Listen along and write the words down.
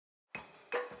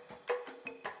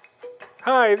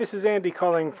Hi, this is Andy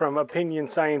calling from Opinion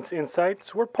Science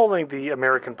Insights. We're polling the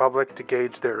American public to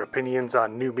gauge their opinions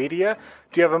on new media.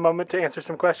 Do you have a moment to answer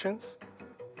some questions?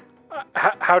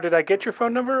 How did I get your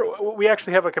phone number? We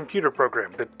actually have a computer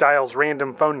program that dials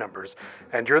random phone numbers,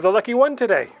 and you're the lucky one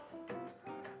today.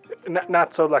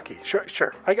 Not so lucky.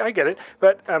 Sure, I get it.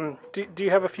 But do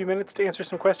you have a few minutes to answer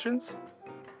some questions?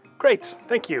 Great,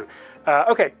 thank you.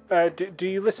 Do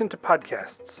you listen to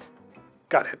podcasts?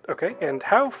 Got it, okay. And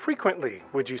how frequently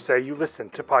would you say you listen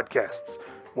to podcasts?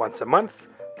 Once a month,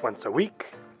 once a week,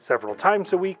 several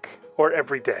times a week, or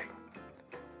every day?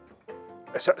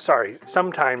 Sorry,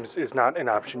 sometimes is not an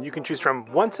option. You can choose from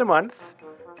once a month,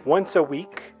 once a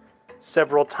week,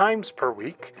 several times per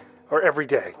week, or every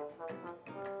day.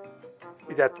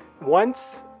 Is that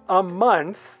once a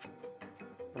month,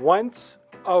 once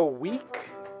a week,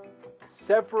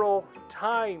 several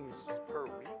times per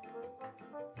week?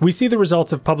 We see the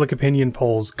results of public opinion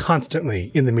polls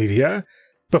constantly in the media.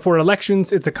 Before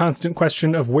elections, it's a constant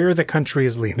question of where the country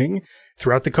is leaning.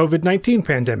 Throughout the COVID-19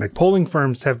 pandemic, polling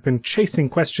firms have been chasing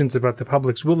questions about the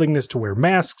public's willingness to wear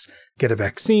masks, get a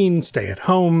vaccine, stay at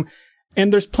home,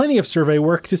 and there's plenty of survey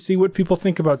work to see what people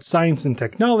think about science and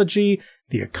technology,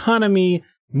 the economy,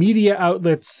 media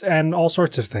outlets, and all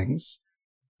sorts of things.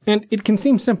 And it can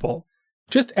seem simple.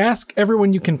 Just ask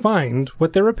everyone you can find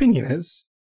what their opinion is.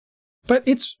 But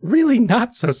it's really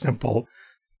not so simple.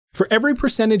 For every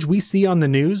percentage we see on the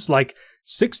news, like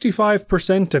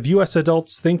 65% of US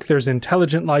adults think there's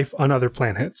intelligent life on other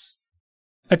planets,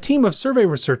 a team of survey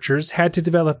researchers had to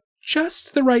develop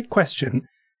just the right question,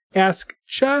 ask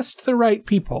just the right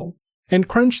people, and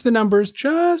crunch the numbers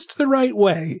just the right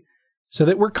way, so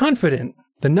that we're confident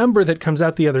the number that comes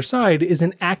out the other side is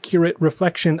an accurate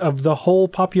reflection of the whole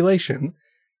population.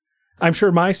 I'm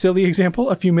sure my silly example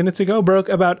a few minutes ago broke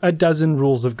about a dozen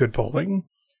rules of good polling.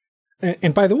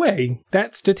 And by the way,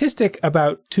 that statistic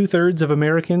about 2/3 of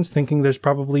Americans thinking there's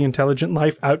probably intelligent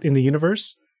life out in the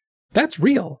universe, that's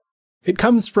real. It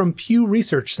comes from Pew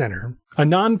Research Center, a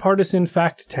nonpartisan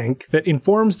fact tank that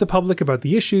informs the public about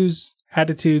the issues,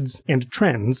 attitudes, and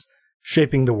trends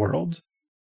shaping the world.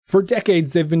 For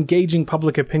decades, they've been gauging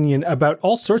public opinion about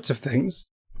all sorts of things.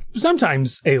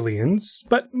 Sometimes aliens,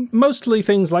 but mostly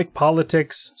things like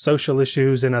politics, social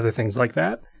issues, and other things like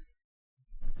that.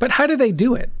 But how do they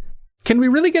do it? Can we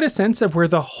really get a sense of where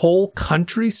the whole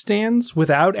country stands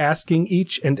without asking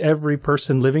each and every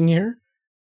person living here?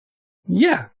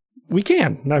 Yeah, we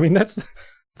can. I mean, it's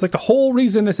like the whole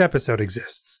reason this episode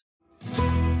exists.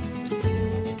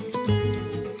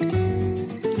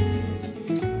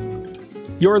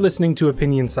 You're listening to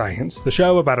Opinion Science, the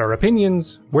show about our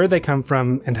opinions, where they come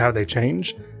from, and how they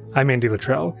change. I'm Andy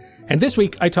Luttrell, and this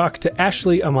week I talk to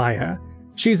Ashley Amaya.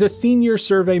 She's a senior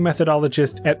survey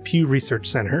methodologist at Pew Research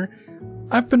Center.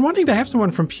 I've been wanting to have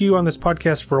someone from Pew on this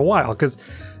podcast for a while, because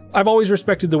I've always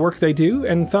respected the work they do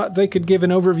and thought they could give an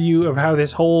overview of how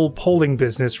this whole polling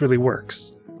business really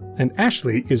works. And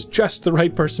Ashley is just the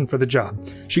right person for the job.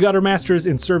 She got her master's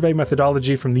in survey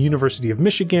methodology from the University of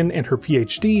Michigan and her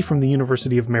PhD from the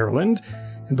University of Maryland.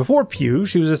 And before Pew,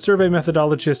 she was a survey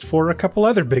methodologist for a couple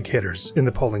other big hitters in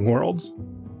the polling world.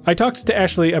 I talked to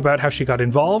Ashley about how she got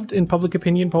involved in public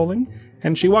opinion polling,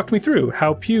 and she walked me through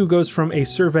how Pew goes from a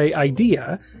survey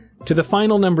idea to the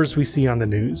final numbers we see on the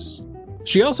news.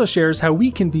 She also shares how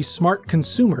we can be smart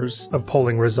consumers of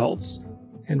polling results,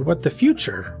 and what the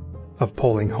future of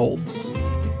polling holds.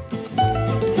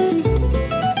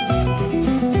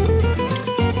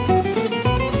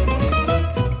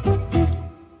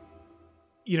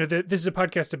 You know, this is a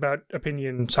podcast about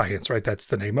opinion science, right? That's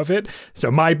the name of it. So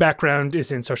my background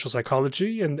is in social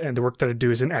psychology, and the work that I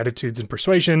do is in attitudes and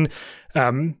persuasion.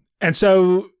 And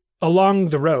so along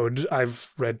the road,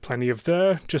 I've read plenty of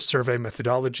the just survey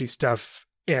methodology stuff.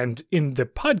 And in the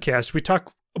podcast, we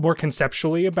talk more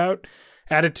conceptually about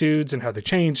attitudes and how they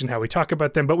change and how we talk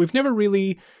about them, but we've never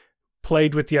really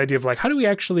played with the idea of like, how do we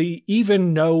actually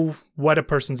even know what a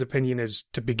person's opinion is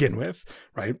to begin with,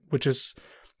 right? Which is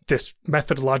this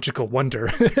methodological wonder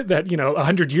that,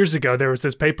 100 years ago, there was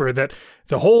this paper that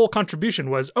the whole contribution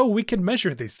was, we can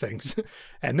measure these things.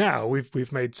 And now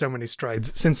we've made so many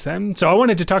strides since then. So I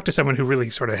wanted to talk to someone who really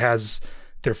sort of has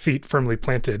their feet firmly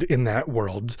planted in that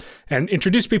world and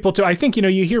introduce people to, I think,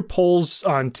 you hear polls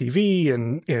on TV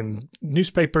and in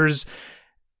newspapers,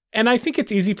 and I think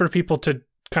it's easy for people to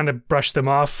kind of brush them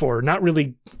off or not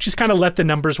really, just kind of let the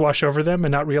numbers wash over them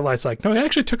and not realize like, no, it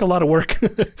actually took a lot of work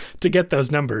to get those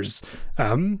numbers.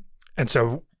 And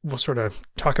so we'll sort of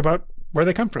talk about where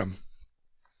they come from.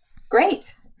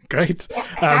 Great.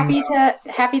 Yeah,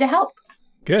 happy to help.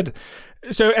 Good.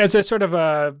 So as a sort of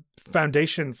a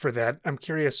foundation for that, I'm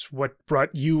curious what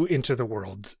brought you into the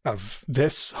world of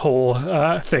this whole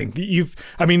thing.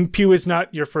 Pew is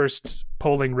not your first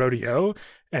polling rodeo.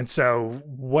 And so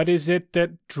what is it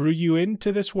that drew you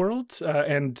into this world?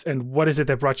 And what is it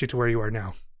that brought you to where you are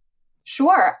now?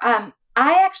 Sure. I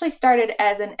actually started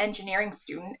as an engineering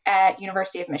student at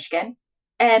University of Michigan.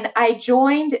 And I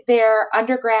joined their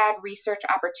undergrad research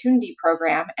opportunity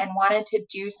program and wanted to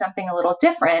do something a little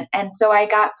different. And so I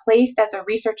got placed as a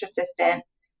research assistant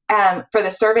for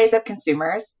the surveys of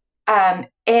consumers. And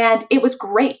it was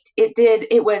great.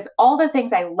 It was all the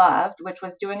things I loved, which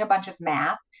was doing a bunch of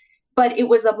math, but it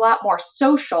was a lot more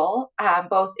social,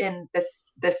 both in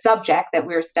the subject that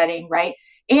we were studying, right?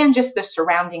 And just the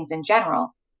surroundings in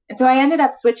general. And so I ended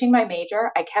up switching my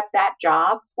major. I kept that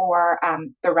job for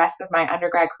the rest of my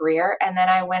undergrad career. And then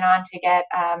I went on to get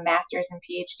a master's and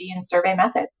PhD in survey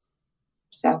methods.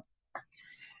 So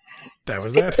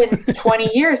it's been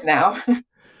 20 years now.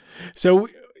 So,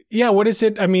 yeah, what is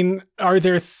it? I mean, are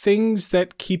there things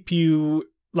that keep you,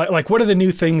 like what are the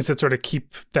new things that sort of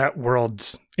keep that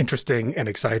world interesting and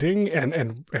exciting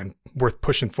and worth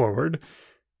pushing forward?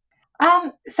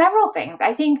 Several things.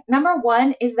 I think number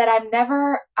one is that I'm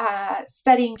never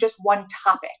studying just one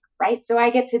topic, right? So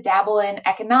I get to dabble in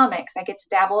economics, I get to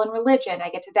dabble in religion, I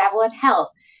get to dabble in health.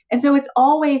 And so it's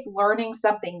always learning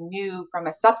something new from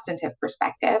a substantive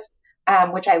perspective,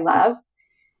 which I love.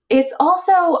 It's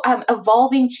also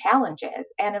evolving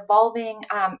challenges and evolving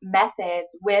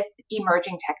methods with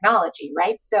emerging technology,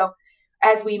 right? So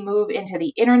as we move into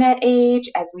the internet age,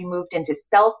 as we moved into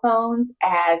cell phones,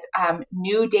 as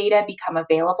new data become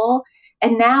available,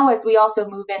 and now as we also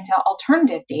move into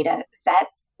alternative data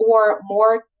sets or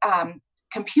more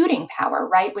computing power,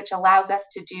 right, which allows us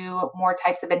to do more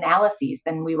types of analyses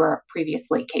than we were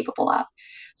previously capable of.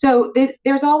 So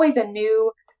there's always a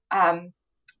new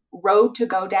road to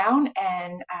go down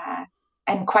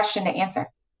and question to answer.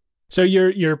 So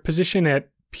your position at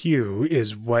Pew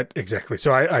is what exactly?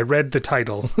 So I read the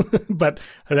title, but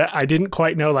I didn't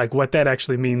quite know like what that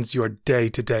actually means your day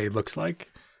to day looks like.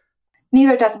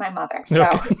 Neither does my mother. So,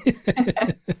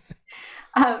 okay.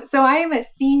 So I am a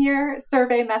senior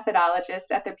survey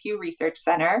methodologist at the Pew Research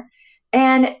Center.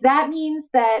 And that means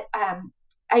that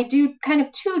I do kind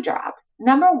of two jobs.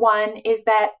 Number one is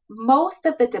that most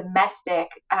of the domestic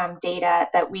data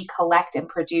that we collect and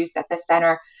produce at the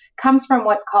center comes from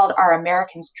what's called our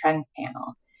Americans Trends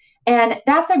Panel. And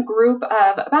that's a group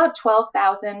of about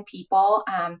 12,000 people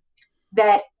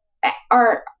that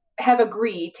have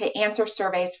agreed to answer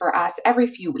surveys for us every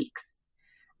few weeks.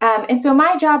 And so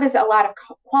my job is a lot of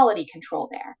quality control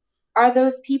there. Are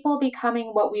those people becoming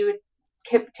what we would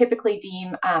typically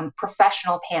deem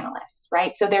professional panelists,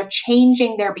 right? So they're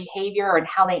changing their behavior and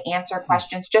how they answer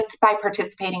questions just by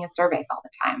participating in surveys all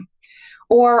the time.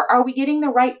 Or are we getting the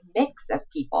right mix of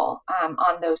people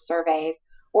on those surveys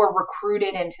or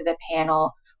recruited into the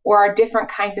panel? Or are different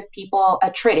kinds of people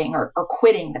attriting or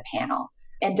quitting the panel?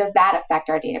 And does that affect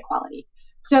our data quality?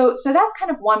 So that's kind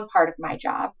of one part of my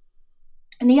job.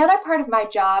 And the other part of my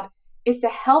job is to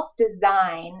help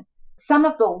design some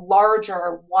of the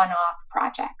larger one-off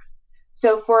projects.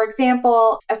 So for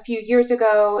example, a few years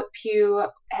ago, Pew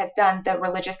has done the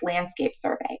Religious Landscape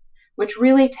Survey, which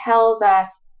really tells us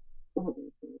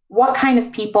what kind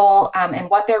of people and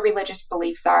what their religious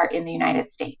beliefs are in the United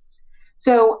States.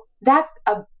 So that's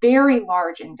a very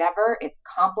large endeavor. It's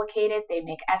complicated. They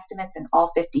make estimates in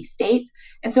all 50 states.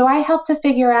 And so I help to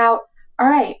figure out, all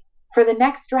right, for the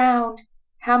next round,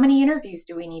 how many interviews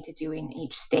do we need to do in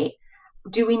each state?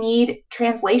 Do we need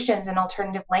translations in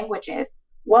alternative languages?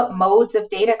 What modes of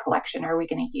data collection are we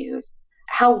going to use?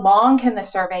 How long can the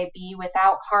survey be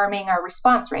without harming our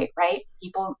response rate, right?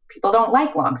 People don't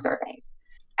like long surveys.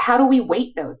 How do we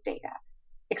weight those data,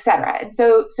 et cetera? And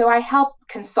so I help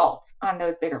consult on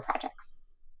those bigger projects.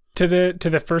 To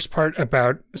the first part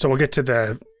about, so we'll get to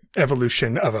the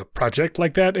evolution of a project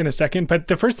like that in a second. But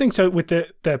the first thing, so with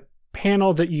the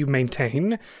panel that you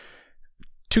maintain,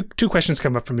 two questions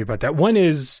come up for me about that. One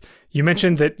is, you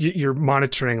mentioned that you're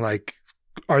monitoring, like,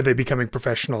 are they becoming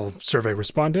professional survey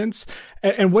respondents?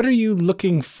 And what are you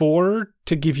looking for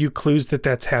to give you clues that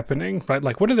that's happening? Right?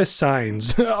 Like, what are the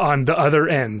signs on the other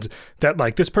end that,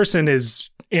 like, this person is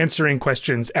answering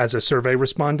questions as a survey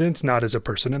respondent, not as a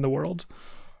person in the world?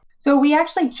 So we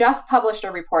actually just published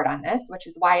a report on this, which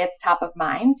is why it's top of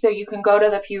mind. So you can go to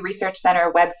the Pew Research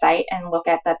Center website and look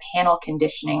at the panel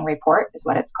conditioning report, is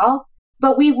what it's called.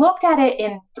 But we looked at it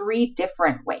in three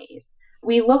different ways.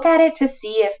 We look at it to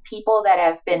see if people that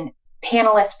have been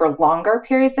panelists for longer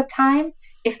periods of time,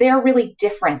 if they're really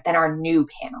different than our new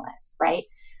panelists, right?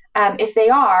 If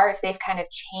they've kind of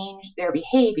changed their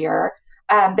behavior,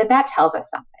 then that tells us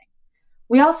something.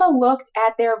 We also looked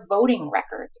at their voting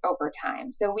records over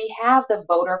time. So we have the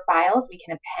voter files. We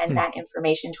can append that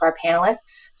information to our panelists.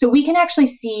 So we can actually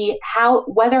see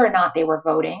whether or not they were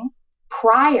voting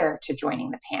prior to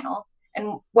joining the panel,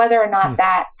 and whether or not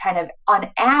that kind of on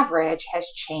average has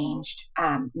changed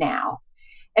now.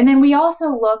 And then we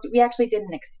actually did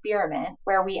an experiment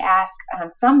where we asked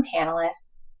some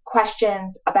panelists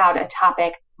questions about a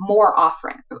topic more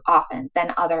often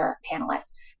than other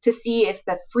panelists, to see if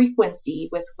the frequency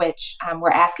with which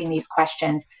we're asking these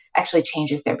questions actually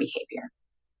changes their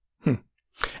behavior.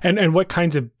 And what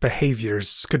kinds of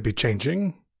behaviors could be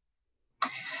changing?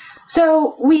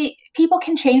 So people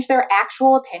can change their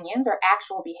actual opinions or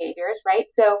actual behaviors, right?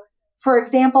 So for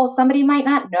example, somebody might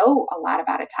not know a lot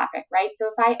about a topic, right? So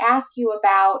if I ask you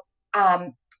about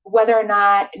whether or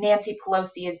not Nancy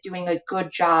Pelosi is doing a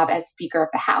good job as Speaker of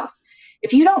the House,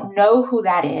 if you don't know who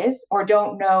that is or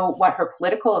don't know what her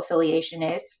political affiliation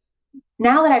is,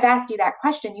 now that I've asked you that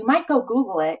question, you might go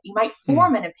Google it. You might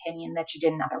form an opinion that you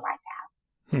didn't otherwise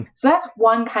have. So that's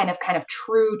one kind of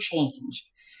true change.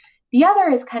 The other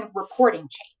is kind of reporting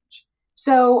change.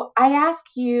 So I ask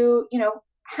you,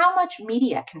 how much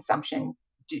media consumption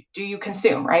do you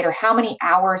consume, right? Or how many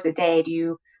hours a day do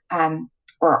you,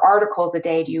 or articles a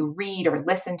day do you read or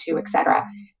listen to, et cetera?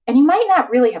 And you might not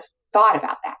really have thought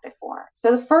about that before.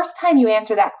 So the first time you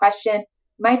answer that question,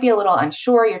 you might be a little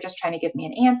unsure. You're just trying to give me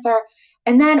an answer.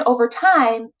 And then over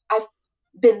time, I've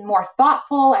been more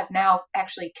thoughtful. I've now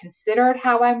actually considered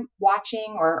how I'm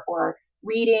watching or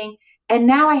reading. And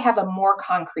now I have a more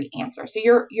concrete answer. So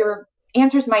your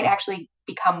answers might actually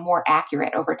become more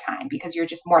accurate over time because you're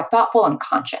just more thoughtful and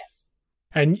conscious.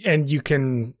 And you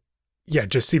can,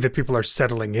 just see that people are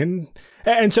settling in.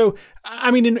 And so,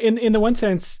 I mean, in the one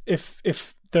sense,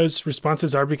 if those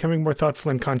responses are becoming more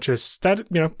thoughtful and conscious, that,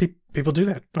 people do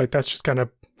that. Like, that's just kind of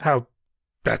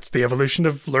that's the evolution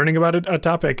of learning about a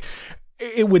topic.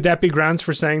 Would that be grounds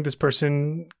for saying this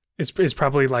person is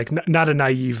probably like not a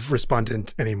naive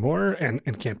respondent anymore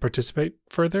and can't participate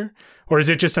further? Or is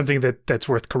it just something that's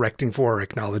worth correcting for or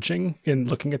acknowledging in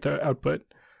looking at the output?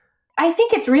 I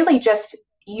think it's really just,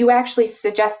 you actually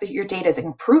suggest that your data is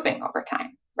improving over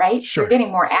time, right? Sure. You're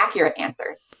getting more accurate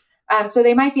answers. So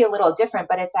they might be a little different,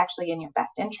 but it's actually in your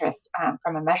best interest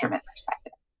from a measurement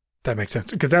perspective. That makes sense,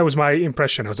 because that was my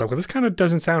impression. I was like, well, this kind of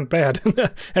doesn't sound bad.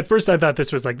 At first, I thought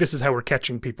this is how we're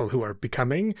catching people who are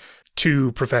becoming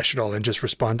too professional and just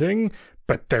responding,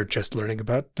 but they're just learning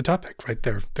about the topic, right?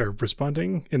 They're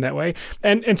responding in that way.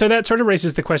 And so that sort of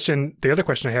raises the other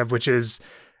question I have, which is,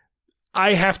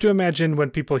 I have to imagine when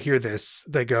people hear this,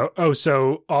 they go, oh,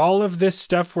 so all of this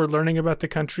stuff we're learning about the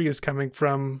country is coming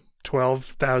from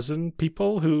 12,000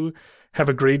 people who have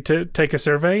agreed to take a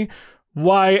survey.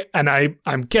 Why? And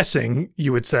I'm guessing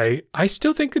you would say, I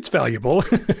still think it's valuable.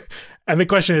 And the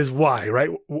question is why, right?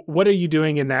 What are you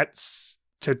doing in that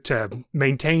to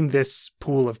maintain this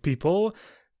pool of people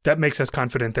that makes us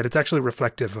confident that it's actually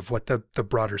reflective of what the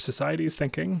broader society is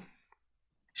thinking?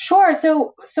 Sure.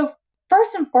 So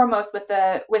first and foremost, with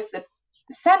the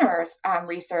center's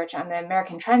research on the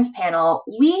American Trends Panel,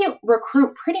 we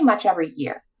recruit pretty much every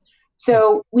year.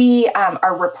 So we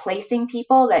are replacing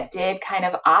people that did kind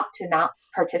of opt to not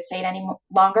participate any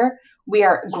longer. We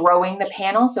are growing the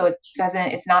panel, so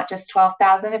it's not just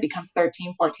 12,000, it becomes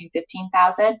 13, 14,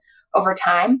 15,000 over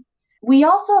time. We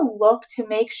also look to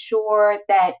make sure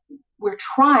that we're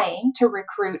trying to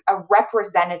recruit a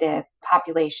representative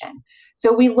population.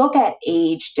 So we look at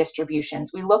age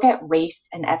distributions, we look at race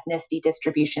and ethnicity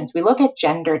distributions, we look at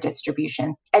gender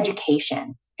distributions,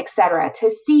 education, et cetera,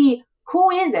 to see who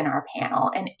is in our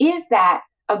panel, and is that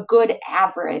a good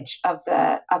average of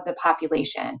the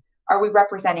population? Are we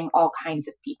representing all kinds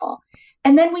of people?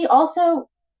 And then we also,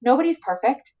 nobody's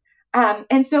perfect,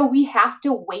 and so we have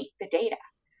to weight the data.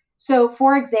 So,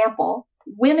 for example,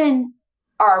 women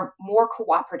are more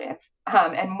cooperative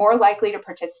and more likely to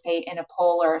participate in a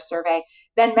poll or a survey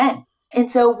than men. And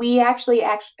so we actually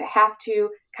have to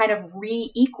kind of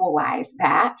re-equalize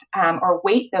that or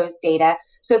weight those data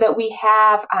so that we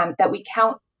have that we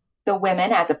count the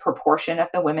women as a proportion of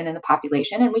the women in the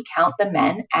population, and we count the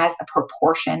men as a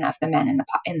proportion of the men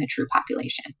in the true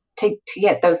population to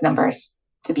get those numbers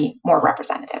to be more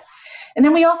representative. And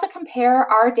then we also compare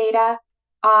our data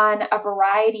on a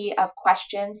variety of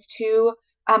questions to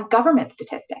government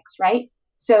statistics, right?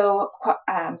 So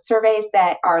surveys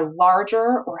that are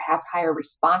larger or have higher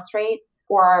response rates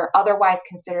or are otherwise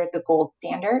considered the gold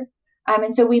standard.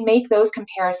 And so we make those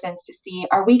comparisons to see,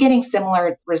 are we getting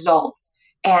similar results?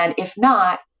 And if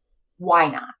not, why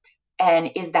not?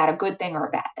 And is that a good thing or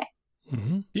a bad thing?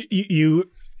 Mm-hmm. You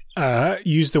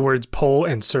use the words poll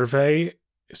and survey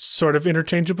sort of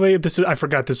interchangeably. I've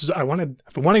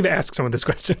been wanting to ask someone this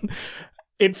question.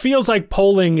 It feels like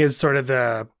polling is sort of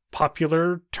the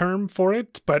popular term for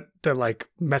it, but the like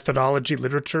methodology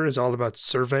literature is all about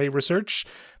survey research.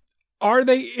 Are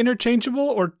they interchangeable,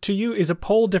 or to you, is a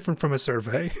poll different from a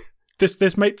survey?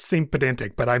 This might seem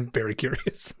pedantic, but I'm very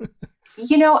curious.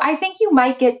 I think you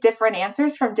might get different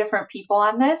answers from different people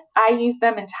on this. I use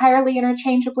them entirely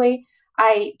interchangeably.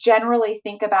 I generally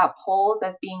think about polls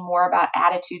as being more about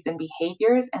attitudes and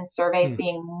behaviors, and surveys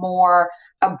being more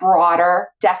a broader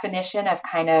definition of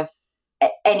kind of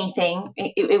anything.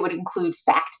 It would include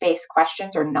fact-based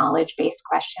questions or knowledge-based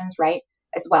questions, right,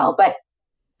 as well. But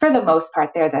for the most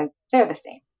part, they're the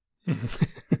same.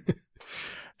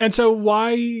 And so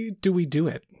why do we do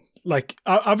it? Like,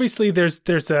 obviously there's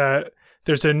a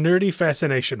nerdy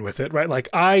fascination with it, right? Like,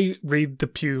 I read the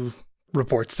Pew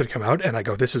reports that come out and I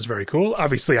go, this is very cool.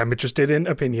 Obviously I'm interested in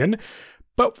opinion,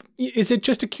 but is it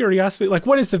just a curiosity? Like,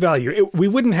 what is the value? We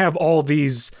wouldn't have all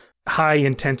these high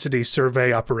intensity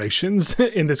survey operations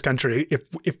in this country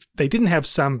if they didn't have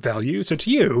some value. So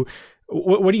to you,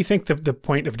 what do you think the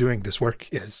point of doing this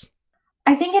work is?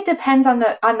 I think it depends on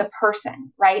the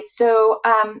person, right? So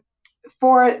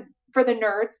for the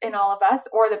nerds in all of us,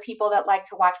 or the people that like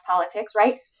to watch politics,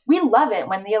 right? We love it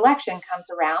when the election comes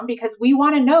around because we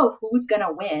want to know who's going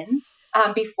to win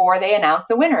before they announce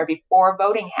a winner, before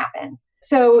voting happens.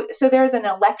 So there's an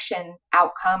election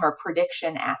outcome or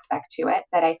prediction aspect to it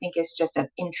that I think is just of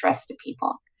interest to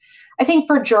people. I think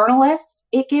for journalists,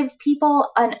 it gives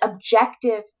people an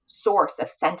objective source of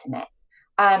sentiment.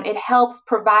 It helps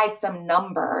provide some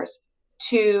numbers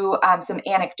to some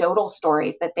anecdotal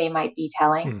stories that they might be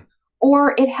telling.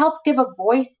 Or it helps give a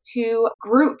voice to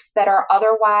groups that are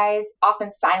otherwise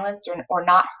often silenced or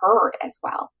not heard as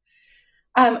well.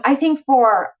 I think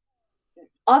for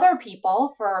other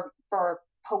people, for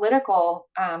political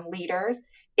leaders,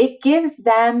 it gives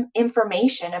them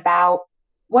information about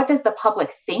what does the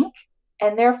public think,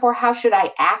 and therefore how should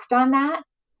I act on that?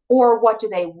 Or what do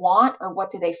they want, or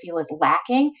what do they feel is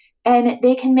lacking? And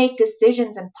they can make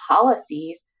decisions and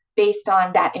policies based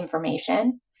on that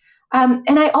information.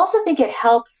 And I also think it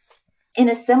helps, in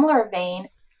a similar vein,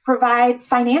 provide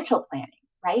financial planning,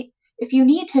 right? If you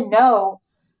need to know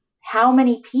how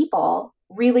many people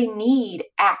really need,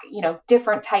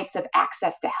 different types of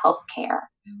access to healthcare,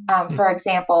 for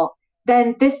example,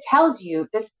 then this tells you,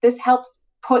 this helps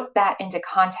put that into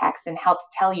context and helps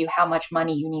tell you how much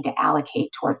money you need to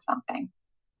allocate towards something.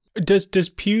 Does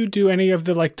Pew do any of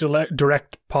the like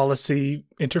direct policy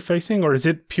interfacing, or is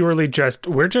it purely just,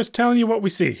 we're just telling you what we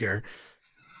see here?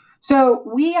 So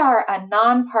we are a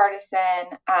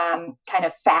nonpartisan kind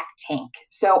of fact tank.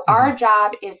 So our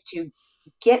job is to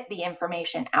get the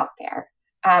information out there.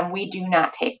 We do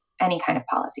not take any kind of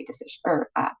policy decision or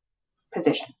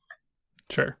position.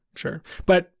 Sure.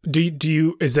 But do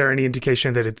you, is there any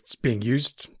indication that it's being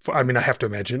used for, I mean, I have to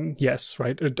imagine, yes,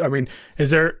 right? I mean,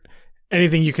 is there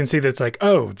anything you can see that's like,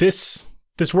 oh, this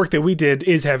work that we did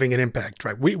is having an impact,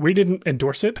 right? We didn't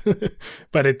endorse it,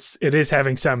 but it is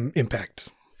having some impact.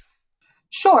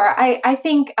 Sure. I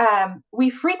think we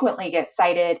frequently get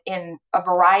cited in a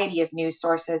variety of news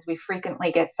sources. We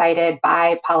frequently get cited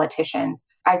by politicians.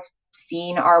 I've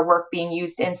seen our work being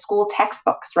used in school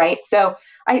textbooks, right? So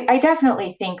I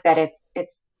definitely think that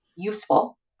it's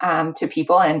useful to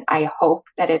people, and I hope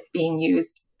that it's being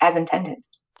used as intended.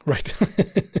 Right.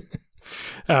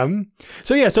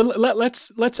 So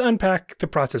let's unpack the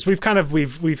process.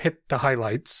 We've hit the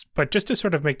highlights, but just to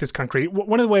sort of make this concrete,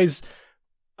 one of the ways,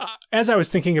 as I was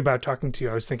thinking about talking to you,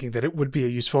 I was thinking that it would be a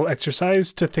useful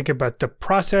exercise to think about the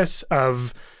process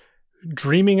of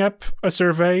dreaming up a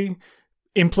survey,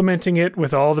 implementing it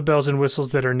with all the bells and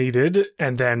whistles that are needed,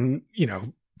 and then,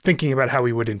 thinking about how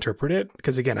we would interpret it.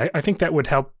 Because again, I think that would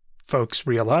help folks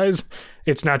realize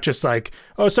it's not just like,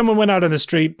 oh, someone went out on the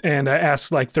street and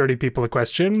asked like 30 people a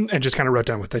question and just kind of wrote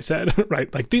down what they said,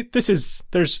 right? Like it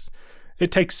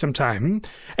takes some time.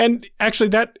 And actually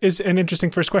that is an interesting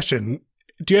first question.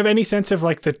 Do you have any sense of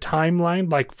like the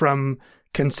timeline, like from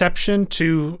conception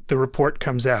to the report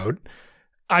comes out?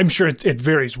 I'm sure it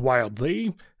varies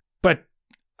wildly, but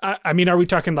I mean, are we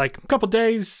talking like a couple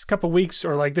days, couple weeks,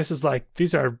 or like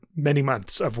these are many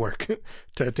months of work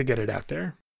to get it out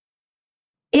there?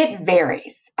 It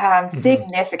varies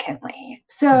significantly.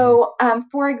 So,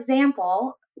 for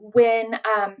example, when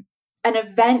an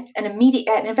event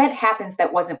happens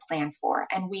that wasn't planned for,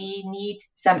 and we need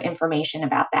some information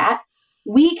about that,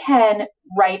 we can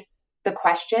write the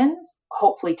questions,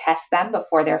 hopefully test them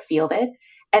before they're fielded,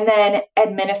 and then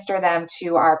administer them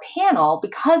to our panel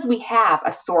because we have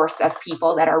a source of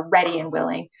people that are ready and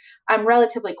willing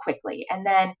relatively quickly. And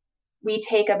then we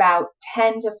take about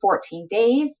 10 to 14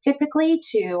 days typically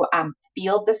to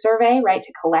field the survey, right,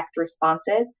 to collect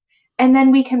responses. And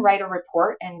then we can write a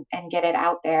report and get it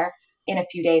out there in a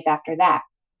few days after that.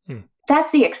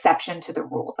 That's the exception to the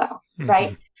rule, though,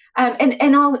 right?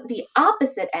 And on the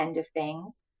opposite end of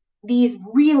things, these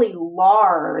really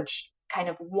large kind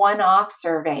of one-off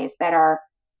surveys that are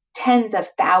tens of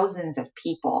thousands of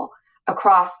people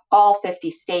across all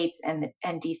 50 states and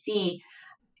DC,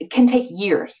 it can take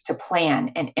years to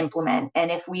plan and implement.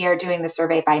 And if we are doing the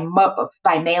survey by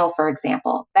mail, for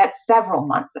example, that's several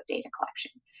months of data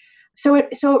collection. So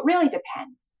it really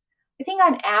depends. I think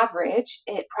on average,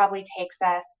 it probably takes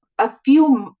us a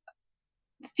few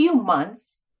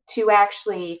months to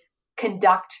actually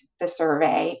conduct the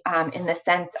survey in the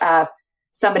sense of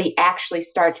somebody actually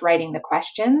starts writing the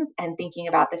questions and thinking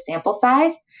about the sample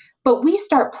size. But we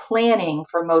start planning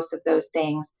for most of those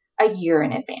things a year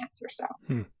in advance or so.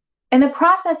 And the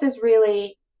process is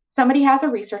really somebody has a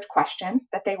research question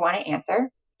that they want to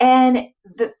answer. And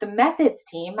the methods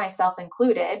team, myself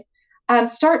included,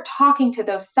 start talking to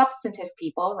those substantive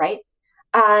people, right?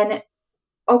 On,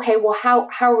 okay, well, how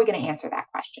are we going to answer that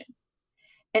question?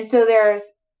 And so there's,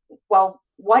 well,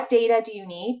 what data do you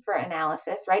need for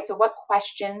analysis, right? So what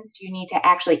questions do you need to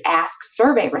actually ask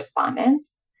survey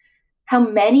respondents? How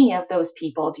many of those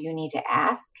people do you need to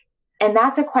ask? And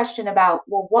that's a question about,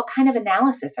 well, what kind of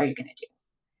analysis are you going to do?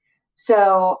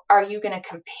 So are you going to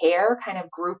compare kind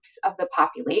of groups of the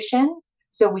population?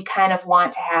 So we kind of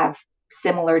want to have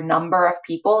similar number of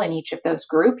people in each of those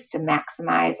groups to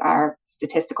maximize our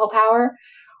statistical power?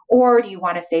 Or do you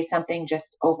want to say something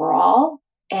just overall?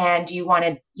 And do you want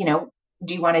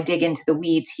to dig into the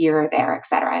weeds here or there, et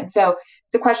cetera? And so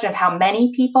it's a question of how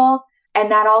many people,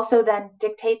 and that also then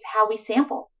dictates how we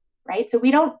sample, right? So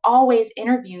we don't always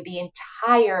interview the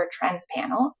entire trends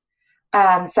panel.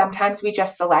 Sometimes we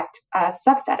just select a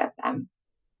subset of them.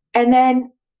 And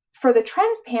then for the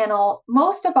trends panel,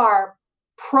 most of our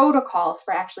protocols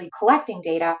for actually collecting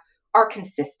data are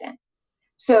consistent.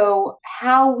 So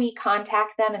how we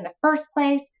contact them in the first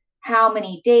place, how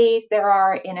many days there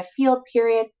are in a field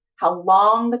period, how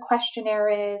long the questionnaire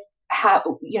is,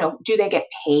 how, do they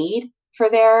get paid for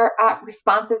their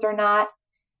responses or not,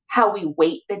 how we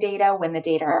weight the data when the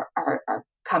data are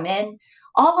come in.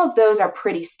 All of those are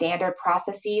pretty standard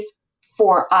processes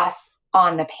for us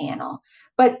on the panel.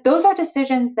 But those are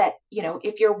decisions that,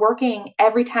 if you're working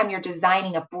every time you're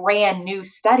designing a brand new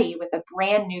study with a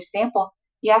brand new sample,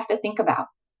 you have to think about.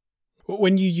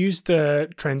 When you use the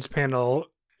trends panel,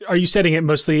 are you setting it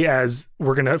mostly as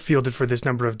we're going to field it for this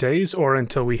number of days or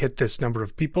until we hit this number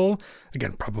of people?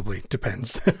 Again, probably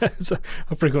depends so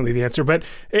how frequently the answer. But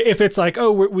if it's like,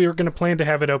 oh, we're going to plan to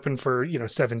have it open for,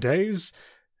 7 days,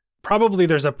 probably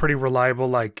there's a pretty reliable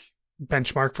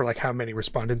benchmark for how many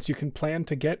respondents you can plan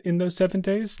to get in those 7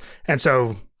 days. And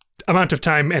so amount of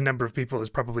time and number of people is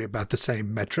probably about the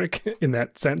same metric in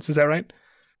that sense. Is that right?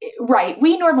 Right.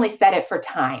 We normally set it for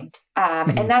time.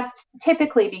 And that's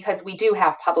typically because we do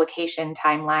have publication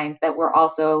timelines that we're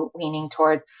also leaning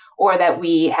towards, or that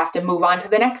we have to move on to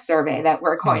the next survey that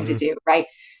we're going to do, right?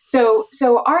 So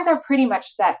ours are pretty much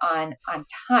set on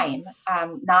time,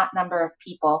 not number of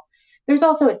people. There's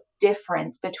also a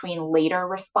difference between later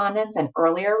respondents and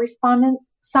earlier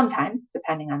respondents, sometimes,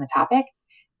 depending on the topic.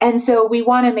 And so we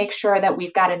want to make sure that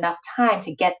we've got enough time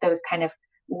to get those kind of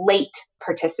late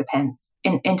participants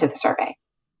into the survey.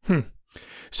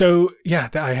 So yeah,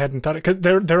 I hadn't thought it, because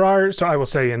there are, so I will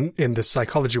say in the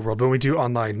psychology world, when we do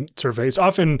online surveys,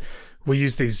 often we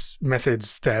use these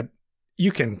methods that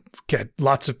you can get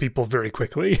lots of people very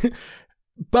quickly,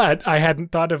 but I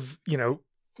hadn't thought of,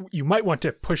 you might want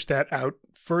to push that out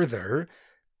further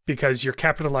because you're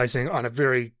capitalizing on a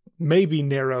very maybe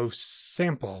narrow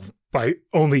sample by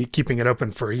only keeping it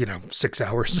open for, 6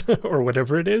 hours or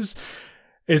whatever it is.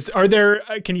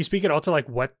 Can you speak at all to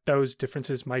what those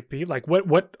differences might be?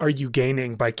 What are you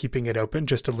gaining by keeping it open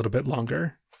just a little bit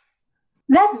longer?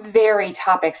 That's very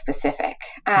topic specific.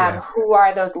 Who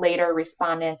are those later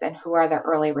respondents and who are the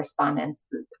early respondents?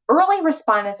 Early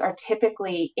respondents are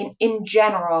typically, in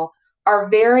general, are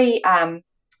very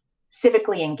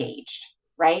civically engaged,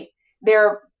 right?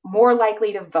 They're more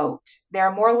likely to vote.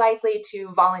 They're more likely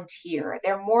to volunteer.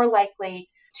 They're more likely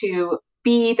to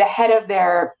be the head of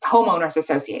their homeowners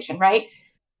association, right?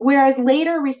 Whereas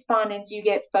later respondents, you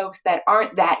get folks that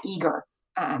aren't that eager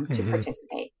to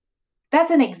participate.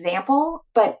 That's an example,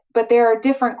 but there are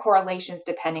different correlations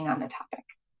depending on the topic.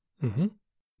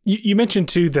 You mentioned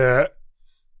too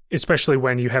especially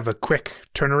when you have a quick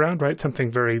turnaround, right?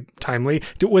 Something very timely.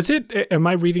 Am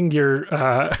I reading your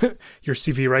your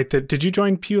CV right? Did you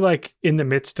join Pew like in the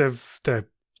midst of the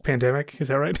pandemic? Is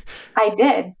that right? I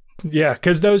did. Yeah,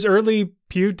 because those early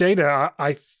Pew data,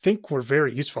 I think, were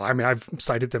very useful. I mean, I've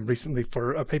cited them recently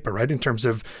for a paper, right, in terms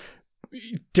of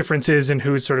differences in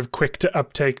who's sort of quick to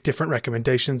uptake different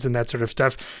recommendations and that sort of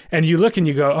stuff. And you look and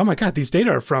you go, oh my God, these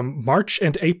data are from March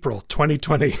and April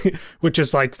 2020, which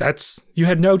is like, you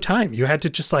had no time. You had to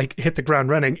just like hit the ground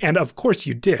running. And of course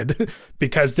you did,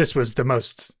 because this was the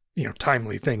most,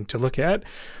 timely thing to look at.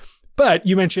 But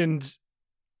you mentioned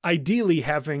ideally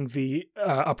having the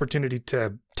opportunity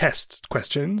to test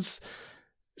questions.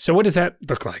 So what does that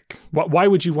look like? Why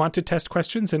would you want to test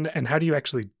questions, and how do you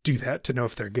actually do that to know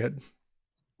if they're good?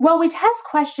 Well, we test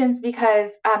questions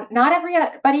because not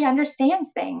everybody understands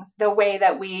things the way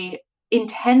that we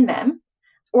intend them,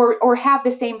 or have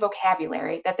the same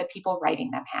vocabulary that the people writing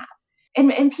them have.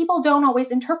 And people don't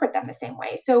always interpret them the same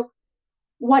way. So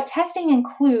what testing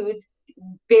includes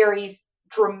varies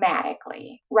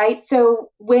dramatically, right? So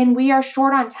when we are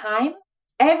short on time,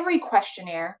 every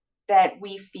questionnaire that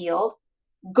we field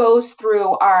goes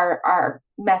through our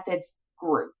methods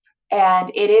group,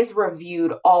 and it is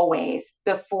reviewed always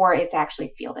before it's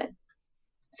actually fielded.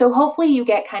 So hopefully you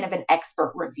get kind of an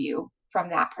expert review from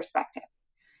that perspective.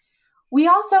 We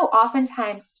also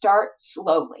oftentimes start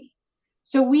slowly.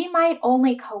 So we might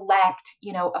only collect,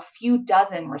 a few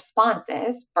dozen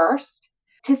responses first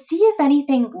to see if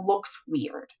anything looks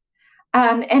weird.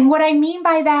 And what I mean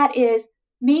by that is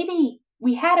maybe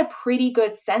we had a pretty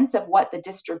good sense of what the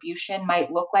distribution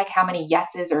might look like, how many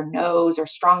yeses or nos or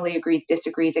strongly agrees,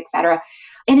 disagrees, etc.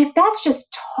 And if that's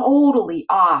just totally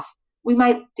off, we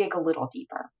might dig a little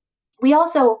deeper. We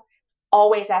also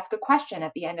always ask a question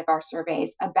at the end of our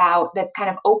surveys that's kind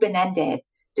of open-ended.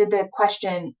 Did the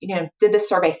question, did the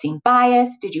survey seem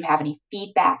biased? Did you have any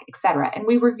feedback, etc.? And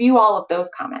we review all of those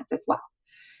comments as well.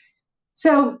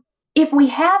 So if we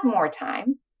have more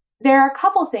time, there are a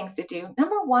couple things to do.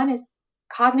 Number one is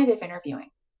cognitive interviewing.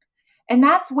 And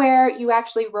that's where you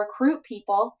actually recruit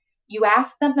people. You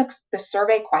ask them the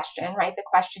survey question, right? The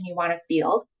question you want to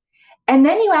field. And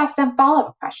then you ask them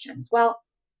follow-up questions. Well,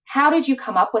 how did you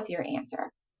come up with your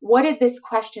answer? What did this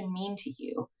question mean to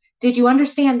you? Did you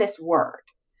understand this word?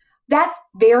 That's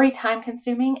very time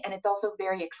consuming, and it's also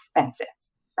very expensive,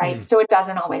 right? So it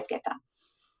doesn't always get done.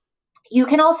 You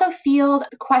can also field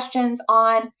questions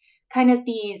on kind of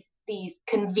these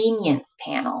convenience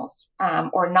panels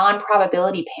or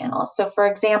non-probability panels. So for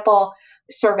example,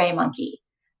 SurveyMonkey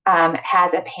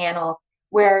has a panel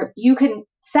where you can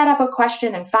set up a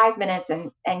question in 5 minutes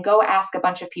and go ask a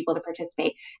bunch of people to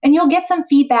participate. And you'll get some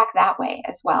feedback that way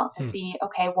as well to see,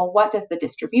 okay, well, what does the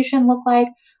distribution look like?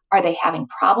 Are they having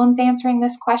problems answering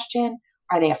this question?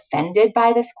 Are they offended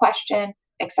by this question,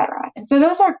 et cetera? And so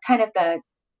those are kind of the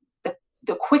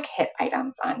quick hit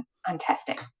items on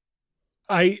testing.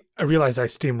 I realize I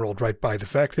steamrolled right by the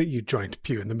fact that you joined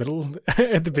Pew in the middle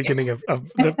at the beginning of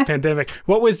the pandemic.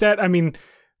 What was that? I mean,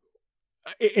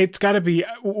 it's got to be,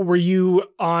 were you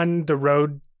on the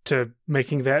road to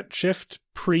making that shift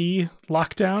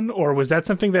pre-lockdown, or was that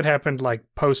something that happened like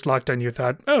post-lockdown? You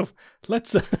thought, oh,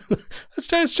 let's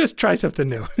just try something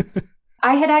new.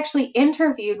 I had actually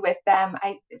interviewed with them.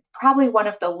 Probably one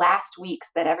of the last weeks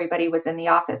that everybody was in the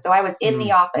office. So I was in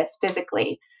the office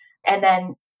physically, and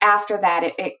then after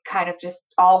that, it kind of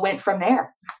just all went from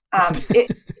there.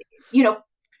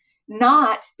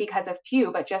 Not because of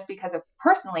Pew, but just because of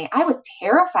personally, I was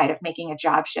terrified of making a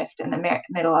job shift in the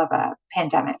middle of a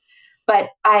pandemic. But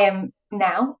I'm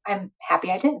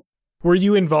happy I didn't. Were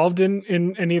you involved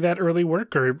in any of that early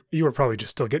work, or you were probably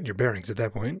just still getting your bearings at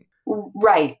that point?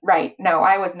 Right. No,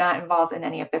 I was not involved in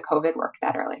any of the COVID work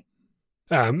that early.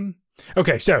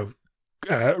 Okay, so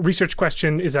research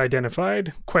question is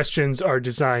identified. Questions are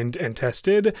designed and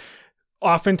tested.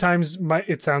 Oftentimes,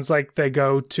 it sounds like they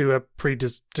go to a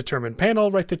predetermined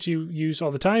panel, right, that you use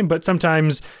all the time. But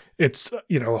sometimes it's,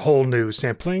 a whole new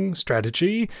sampling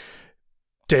strategy.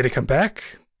 Data come back,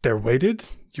 they're weighted,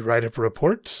 you write up a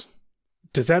report.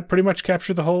 Does that pretty much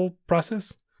capture the whole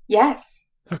process? Yes.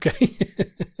 Okay.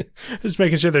 Just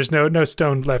making sure there's no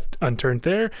stone left unturned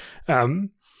there.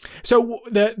 So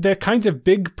the kinds of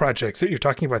big projects that you're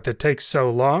talking about that take so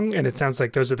long, and it sounds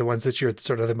like those are the ones that you're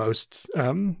sort of the most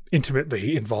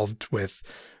intimately involved with.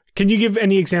 Can you give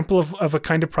any example of a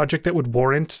kind of project that would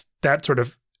warrant that sort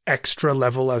of extra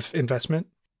level of investment?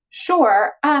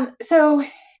 Sure. So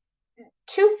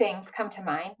two things come to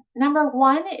mind. Number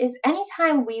one is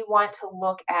anytime we want to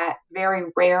look at very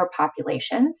rare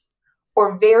populations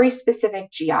or very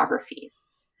specific geographies,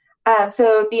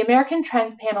 So the American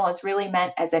Trends Panel is really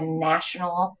meant as a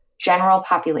national general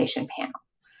population panel.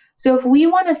 So if we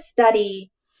want to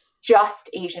study just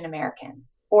Asian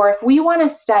Americans, or if we want to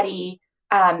study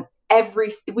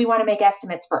we want to make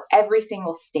estimates for every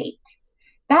single state,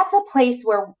 that's a place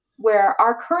where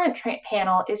our current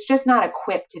panel is just not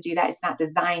equipped to do that. It's not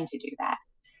designed to do that.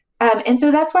 And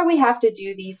so that's where we have to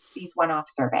do these one-off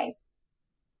surveys.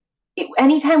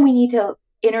 Anytime we need to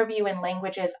interview in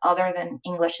languages other than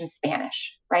English and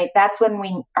Spanish, right? That's when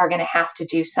we are going to have to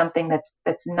do something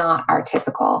that's not our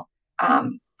typical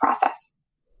process.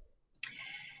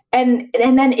 And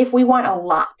then if we want a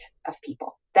lot of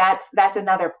people, that's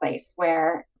another place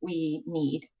where we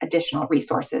need additional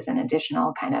resources and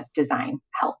additional kind of design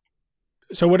help.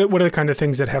 So what are the kind of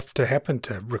things that have to happen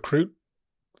to recruit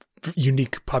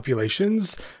unique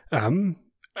populations?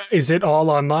 Is it all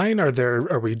online?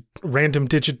 Are we random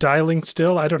digit dialing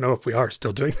still? I don't know if we are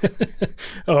still doing that.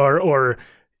 or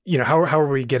how are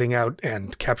we getting out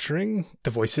and capturing the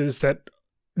voices that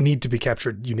need to be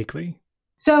captured uniquely?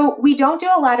 So we don't do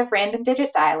a lot of random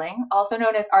digit dialing, also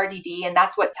known as RDD, and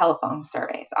that's what telephone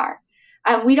surveys are.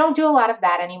 We don't do a lot of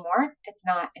that anymore. It's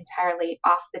not entirely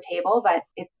off the table, but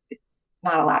it's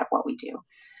not a lot of what we do.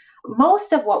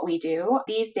 Most of what we do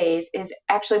these days is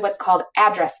actually what's called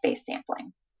address-based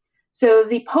sampling. So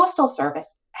the Postal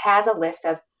Service has a list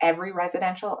of every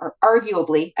residential, or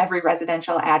arguably every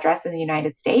residential address in the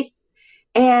United States,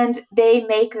 and they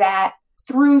make that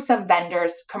through some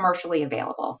vendors commercially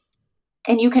available.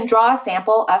 And you can draw a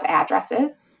sample of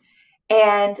addresses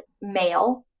and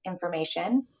mail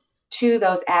information to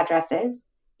those addresses,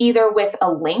 either with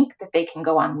a link that they can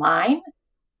go online,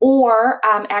 or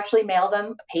actually mail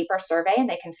them a paper survey and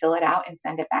they can fill it out and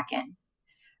send it back in.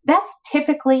 That's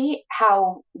typically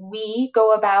how we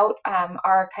go about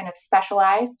our kind of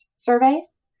specialized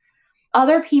surveys.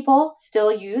 Other people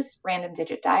still use random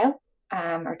digit dial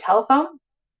or telephone.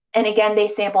 And again, they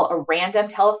sample a random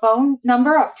telephone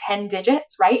number of 10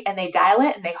 digits, right? And they dial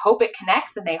it and they hope it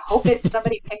connects and they hope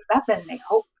somebody picks up and they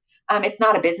hope it's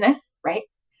not a business, right?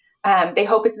 They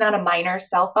hope it's not a minor's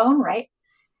cell phone, right?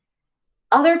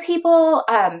 Other people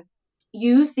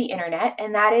use the internet,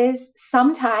 and that is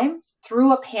sometimes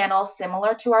through a panel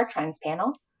similar to our Trends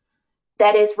panel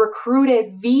that is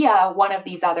recruited via one of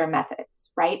these other methods,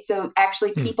 right? So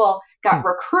actually people got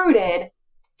recruited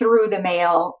through the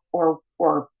mail or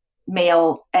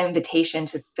mail invitation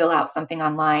to fill out something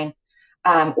online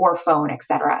or phone,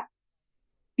 etc.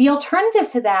 The alternative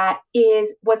to that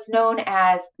is what's known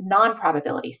as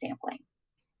non-probability sampling.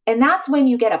 And that's when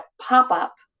you get a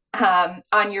pop-up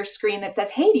on your screen that says,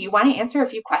 hey, do you want to answer a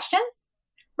few questions?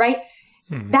 Right?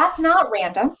 That's not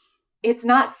random. It's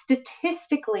not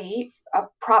statistically a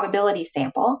probability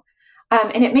sample.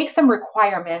 And it makes some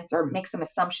requirements or makes some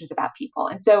assumptions about people.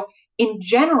 And so in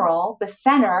general, the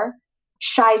center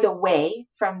shies away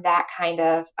from that kind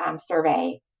of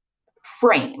survey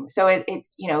frame. So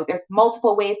it's, there's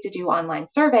multiple ways to do online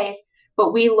surveys,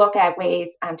 but we look at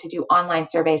ways to do online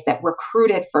surveys that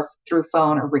recruited through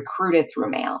phone or recruited through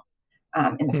mail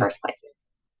in the first place.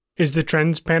 Is the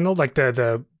Trends panel, like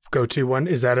the go-to one,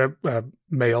 is that a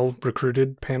mail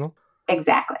recruited panel?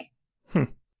 Exactly.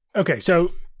 Okay,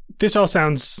 so this all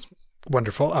sounds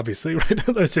wonderful, obviously, right?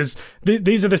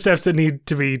 These are the steps that need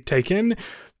to be taken.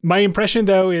 My impression,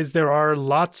 though, is there are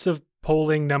lots of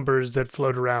polling numbers that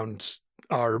float around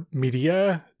our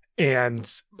media. And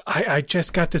I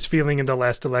just got this feeling in the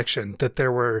last election that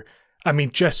there were,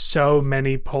 just so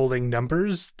many polling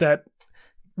numbers that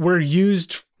were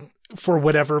used for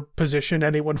whatever position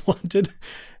anyone wanted.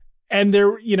 And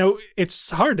there, it's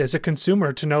hard as a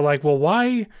consumer to know,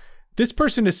 why this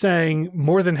person is saying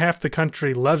more than half the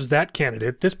country loves that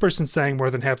candidate. This person's saying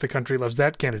more than half the country loves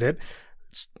that candidate.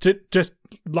 Just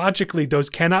logically, those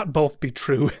cannot both be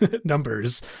true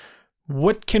numbers.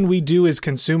 What can we do as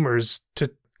consumers to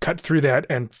cut through that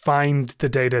and find the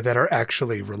data that are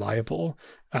actually reliable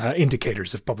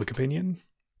indicators of public opinion?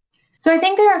 So I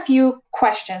think there are a few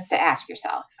questions to ask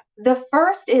yourself. The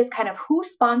first is kind of who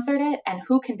sponsored it and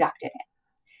who conducted it.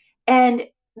 And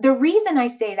the reason I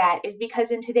say that is because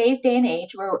in today's day and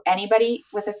age, where anybody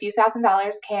with a few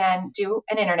 $1,000s can do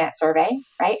an internet survey,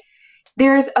 right?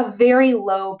 There's a very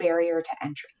low barrier to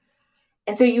entry.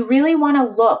 And so you really want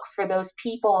to look for those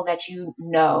people that you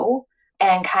know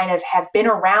and kind of have been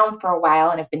around for a while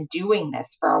and have been doing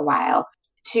this for a while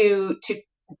to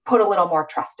put a little more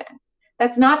trust in.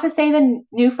 That's not to say the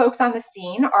new folks on the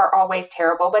scene are always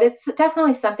terrible, but it's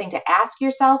definitely something to ask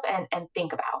yourself and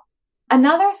think about.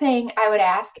 Another thing I would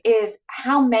ask is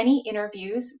how many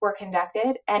interviews were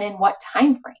conducted and in what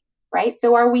time frame, right?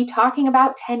 So are we talking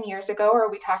about 10 years ago or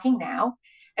are we talking now?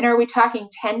 And are we talking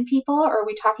 10 people or are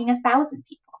we talking 1,000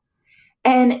 people?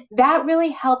 And that really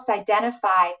helps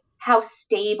identify how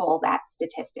stable that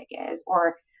statistic is.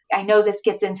 Or I know this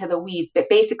gets into the weeds, but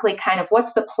basically kind of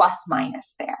what's the plus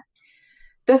minus there.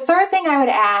 The third thing I would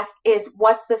ask is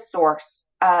what's the source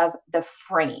of the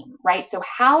frame, right? So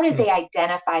how did they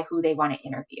identify who they want to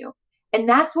interview? And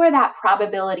that's where that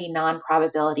probability,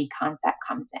 non-probability concept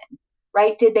comes in,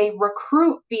 right? Did they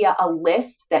recruit via a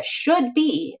list that should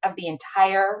be of the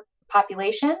entire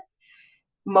population?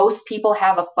 Most people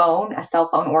have a phone, a cell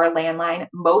phone or a landline.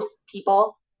 Most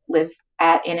people live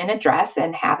in an address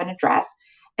and have an address.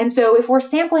 And so if we're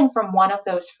sampling from one of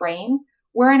those frames,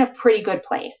 we're in a pretty good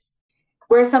place.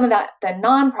 Where some of the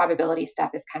non-probability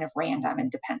stuff is kind of random and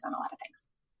depends on a lot of things.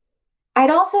 I'd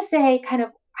also say kind of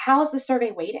how's the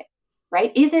survey weighted,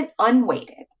 right? Is it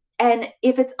unweighted? And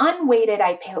if it's unweighted,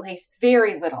 I place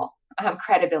very little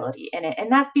credibility in it.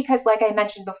 And that's because, like I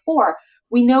mentioned before,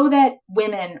 we know that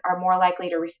women are more likely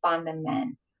to respond than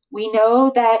men. We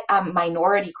know that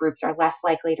minority groups are less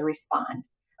likely to respond.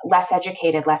 Less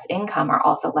educated, less income are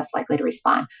also less likely to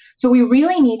respond. So we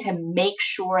really need to make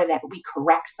sure that we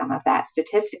correct some of that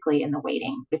statistically in the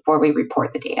weighting before we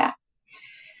report the data.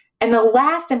 And the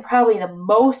last and probably the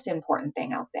most important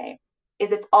thing I'll say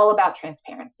is it's all about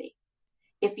transparency.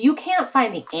 If you can't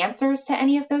find the answers to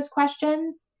any of those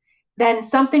questions, then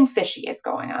something fishy is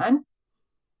going on.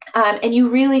 And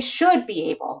you really should be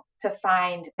able to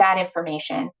find that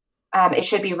information. It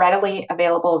should be readily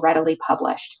available, readily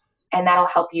published. And that'll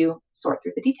help you sort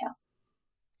through the details.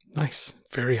 Nice.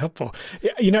 Very helpful.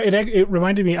 It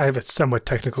reminded me, I have a somewhat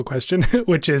technical question,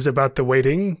 which is about the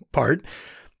weighting part.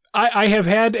 I have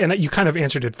had, and you kind of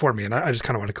answered it for me, and I just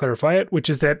kind of want to clarify it, which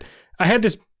is that I had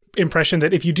this impression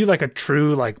that if you do like a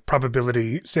true like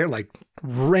probability, say like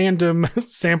random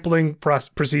sampling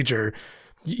procedure,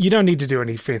 you don't need to do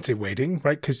any fancy weighting,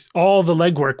 right? Because all the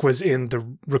legwork was in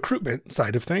the recruitment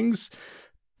side of things.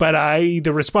 But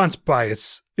the response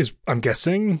bias is, I'm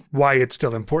guessing, why it's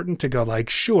still important to go like,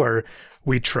 sure,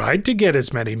 we tried to get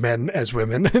as many men as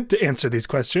women to answer these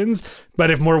questions, but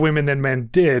if more women than men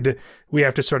did, we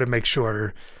have to sort of make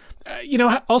sure,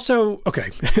 also,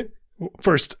 okay,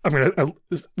 first, I'm going to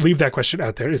leave that question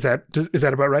out there. Is that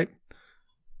about right?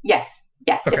 Yes.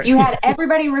 Okay. If you had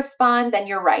everybody respond, then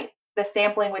you're right. The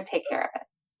sampling would take care of it.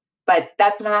 But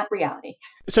that's not reality.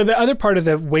 So the other part of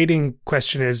the weighting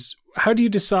question is, how do you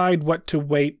decide what to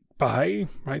weight by,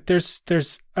 right? There's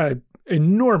a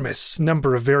enormous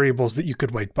number of variables that you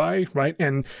could weight by, right?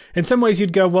 And in some ways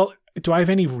you'd go, well, do I have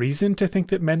any reason to think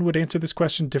that men would answer this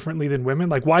question differently than women?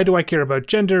 Like, why do I care about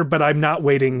gender, but I'm not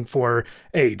waiting for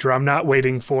age, or I'm not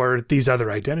waiting for these other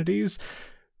identities?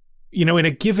 In a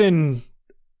given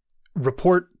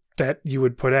report that you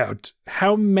would put out,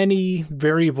 how many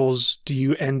variables do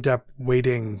you end up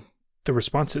weighting the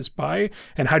responses by,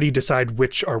 and how do you decide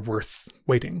which are worth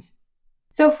weighting?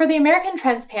 So for the American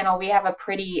Trends Panel, we have a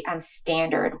pretty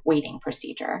standard weighting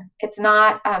procedure. It's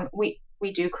not, we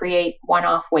do create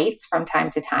one-off weights from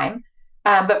time to time,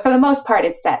 but for the most part,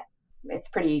 it's set. It's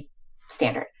pretty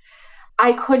standard.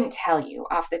 I couldn't tell you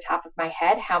off the top of my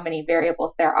head how many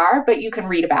variables there are, but you can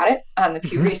read about it on the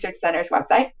Pew Research Center's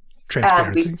website.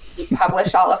 Transparency. We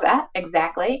publish all of that,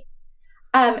 exactly.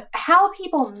 How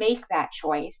people make that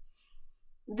choice,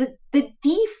 the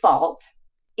default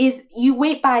is you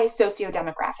weight by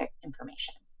sociodemographic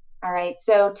information. All right.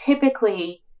 So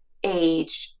typically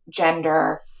age,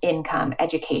 gender, income,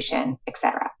 education,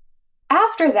 etc.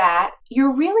 After that,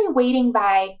 you're really weighting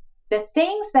by the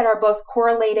things that are both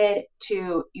correlated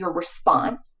to your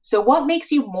response. So what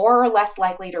makes you more or less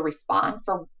likely to respond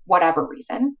for whatever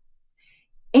reason,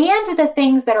 and the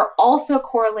things that are also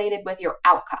correlated with your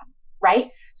outcome,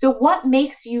 right? So what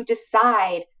makes you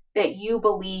decide that you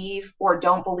believe or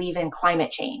don't believe in climate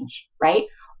change, right?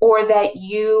 Or that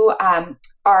you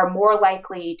are more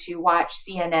likely to watch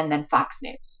CNN than Fox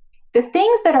News. The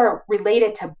things that are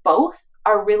related to both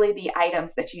are really the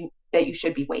items that you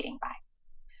should be weighting by.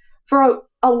 For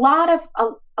a lot of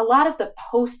the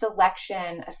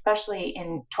post-election, especially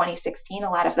in 2016, a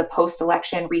lot of the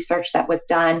post-election research that was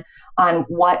done on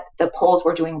what the polls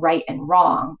were doing right and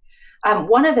wrong,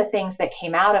 one of the things that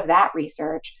came out of that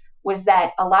research was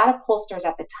that a lot of pollsters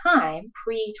at the time,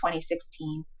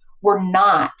 pre-2016, were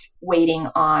not weighting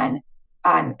on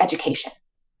education.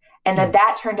 And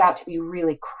that turned out to be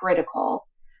really critical.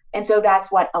 And so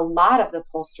that's what a lot of the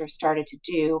pollsters started to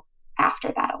do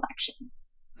after that election.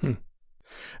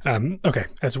 Okay,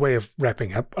 as a way of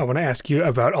wrapping up, I want to ask you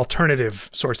about alternative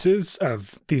sources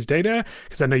of these data,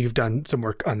 because I know you've done some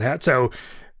work on that. So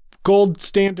gold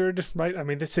standard, right? I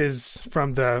mean, this is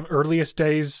from the earliest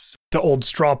days, the old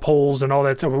straw polls and all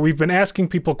that. So we've been asking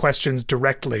people questions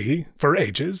directly for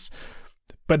ages.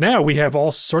 But now we have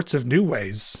all sorts of new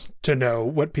ways to know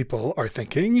what people are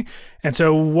thinking. And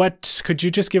so could you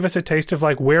just give us a taste of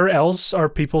like where else are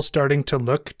people starting to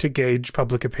look to gauge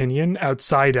public opinion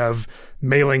outside of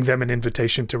mailing them an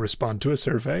invitation to respond to a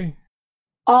survey?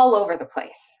 All over the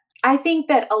place. I think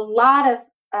that a lot of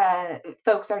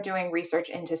folks are doing research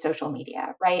into social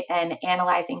media, right? And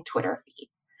analyzing Twitter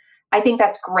feeds. I think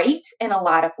that's great in a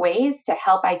lot of ways to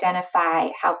help identify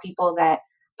how people that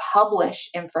publish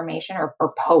information or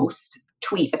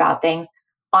tweet about things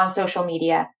on social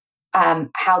media,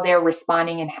 how they're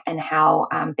responding and how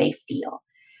they feel.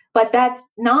 But that's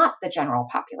not the general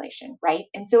population, right?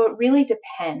 And so it really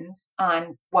depends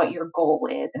on what your goal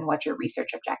is and what your research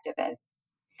objective is.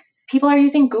 People are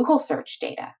using Google search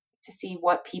data to see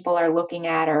what people are looking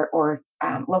at or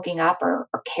looking up or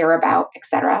care about,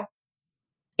 etc.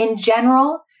 In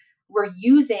general, we're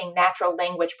using natural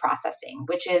language processing,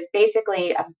 which is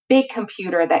basically a big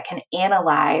computer that can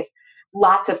analyze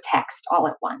lots of text all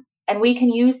at once. And we can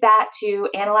use that to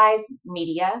analyze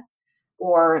media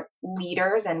or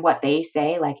leaders and what they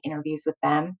say, like interviews with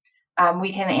them.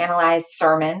 We can analyze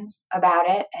sermons about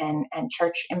it and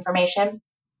church information.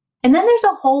 And then there's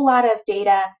a whole lot of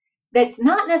data that's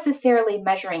not necessarily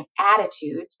measuring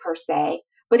attitudes per se,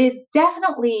 but is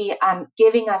definitely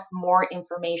giving us more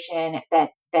information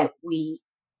that we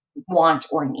want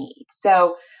or need.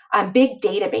 So big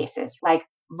databases like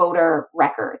voter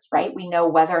records, right? We know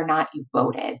whether or not you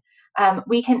voted.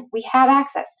 We have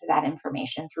access to that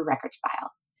information through records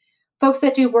files. Folks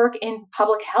that do work in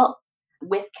public health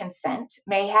with consent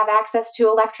may have access to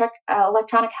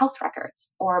electronic health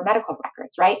records or medical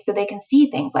records, right? So they can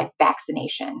see things like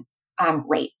vaccination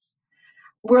rates.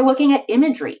 We're looking at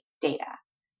imagery data.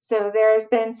 So there's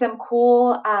been some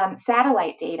cool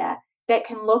satellite data that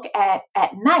can look at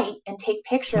night and take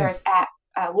pictures at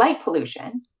light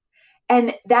pollution.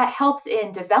 And that helps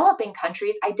in developing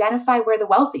countries identify where the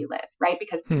wealthy live, right?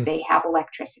 Because they have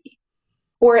electricity.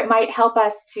 Or it might help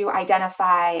us to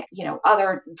identify,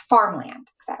 other farmland,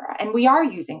 et cetera. And we are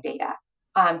using data,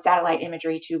 satellite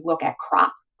imagery, to look at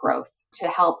crop growth to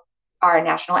help our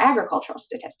national agricultural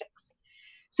statistics.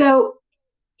 So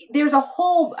there's a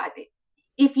whole,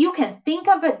 if you can think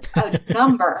of a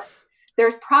number,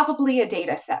 there's probably a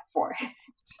data set for it.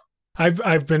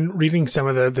 I've been reading some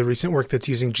of the recent work that's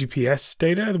using GPS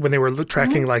data when they were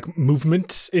tracking like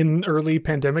movement in early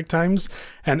pandemic times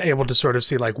and able to sort of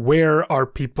see like where are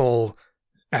people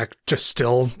just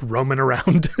still roaming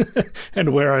around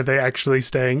and where are they actually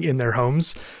staying in their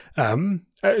homes.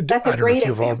 That's a great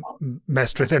example. You've all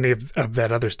messed with any of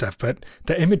that other stuff, but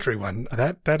the imagery one,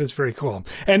 that is very cool.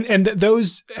 And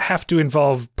those have to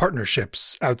involve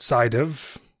partnerships outside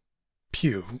of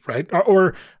Pew, right?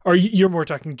 Or are you're more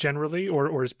talking generally,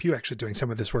 or is Pew actually doing some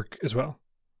of this work as well?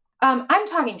 I'm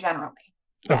talking generally.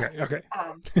 Yes. Okay.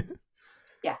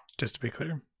 Yeah. Just to be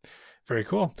clear. Very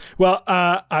cool. Well,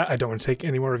 I don't want to take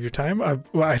any more of your time.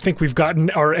 I think we've gotten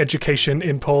our education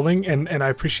in polling, and I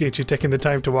appreciate you taking the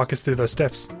time to walk us through those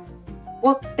steps.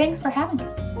 Well, thanks for having me.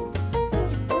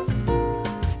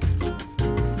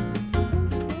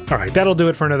 All right, that'll do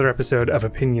it for another episode of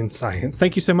Opinion Science.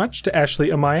 Thank you so much to Ashley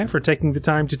Amaya for taking the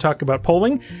time to talk about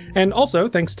polling, and also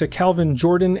thanks to Calvin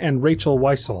Jordan and Rachel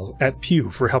Weissel at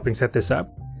Pew for helping set this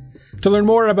up. To learn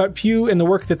more about Pew and the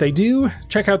work that they do,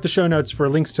 check out the show notes for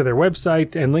links to their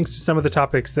website and links to some of the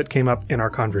topics that came up in our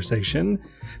conversation.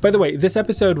 By the way, this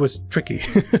episode was tricky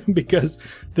because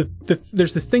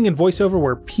there's this thing in voiceover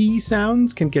where P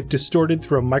sounds can get distorted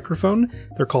through a microphone.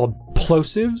 They're called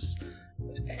plosives.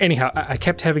 Anyhow, I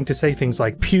kept having to say things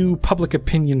like Pew Public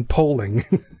Opinion Polling.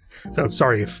 So I'm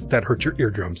sorry if that hurt your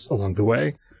eardrums along the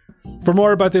way. For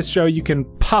more about this show, you can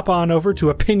pop on over to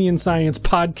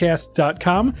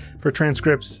opinionsciencepodcast.com for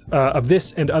transcripts of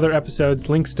this and other episodes,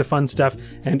 links to fun stuff,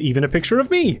 and even a picture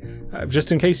of me,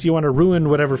 just in case you want to ruin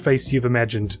whatever face you've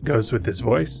imagined goes with this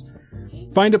voice.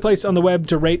 Find a place on the web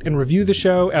to rate and review the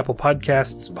show: Apple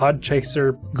Podcasts,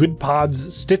 Podchaser, Good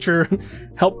Pods, Stitcher.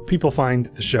 Help people find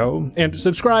the show. And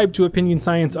subscribe to Opinion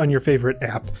Science on your favorite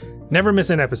app. Never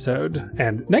miss an episode.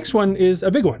 And next one is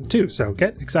a big one, too, so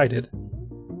get excited.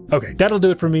 Okay, that'll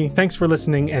do it for me. Thanks for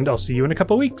listening, and I'll see you in a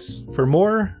couple weeks for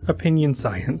more Opinion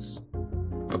Science.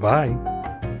 Bye-bye.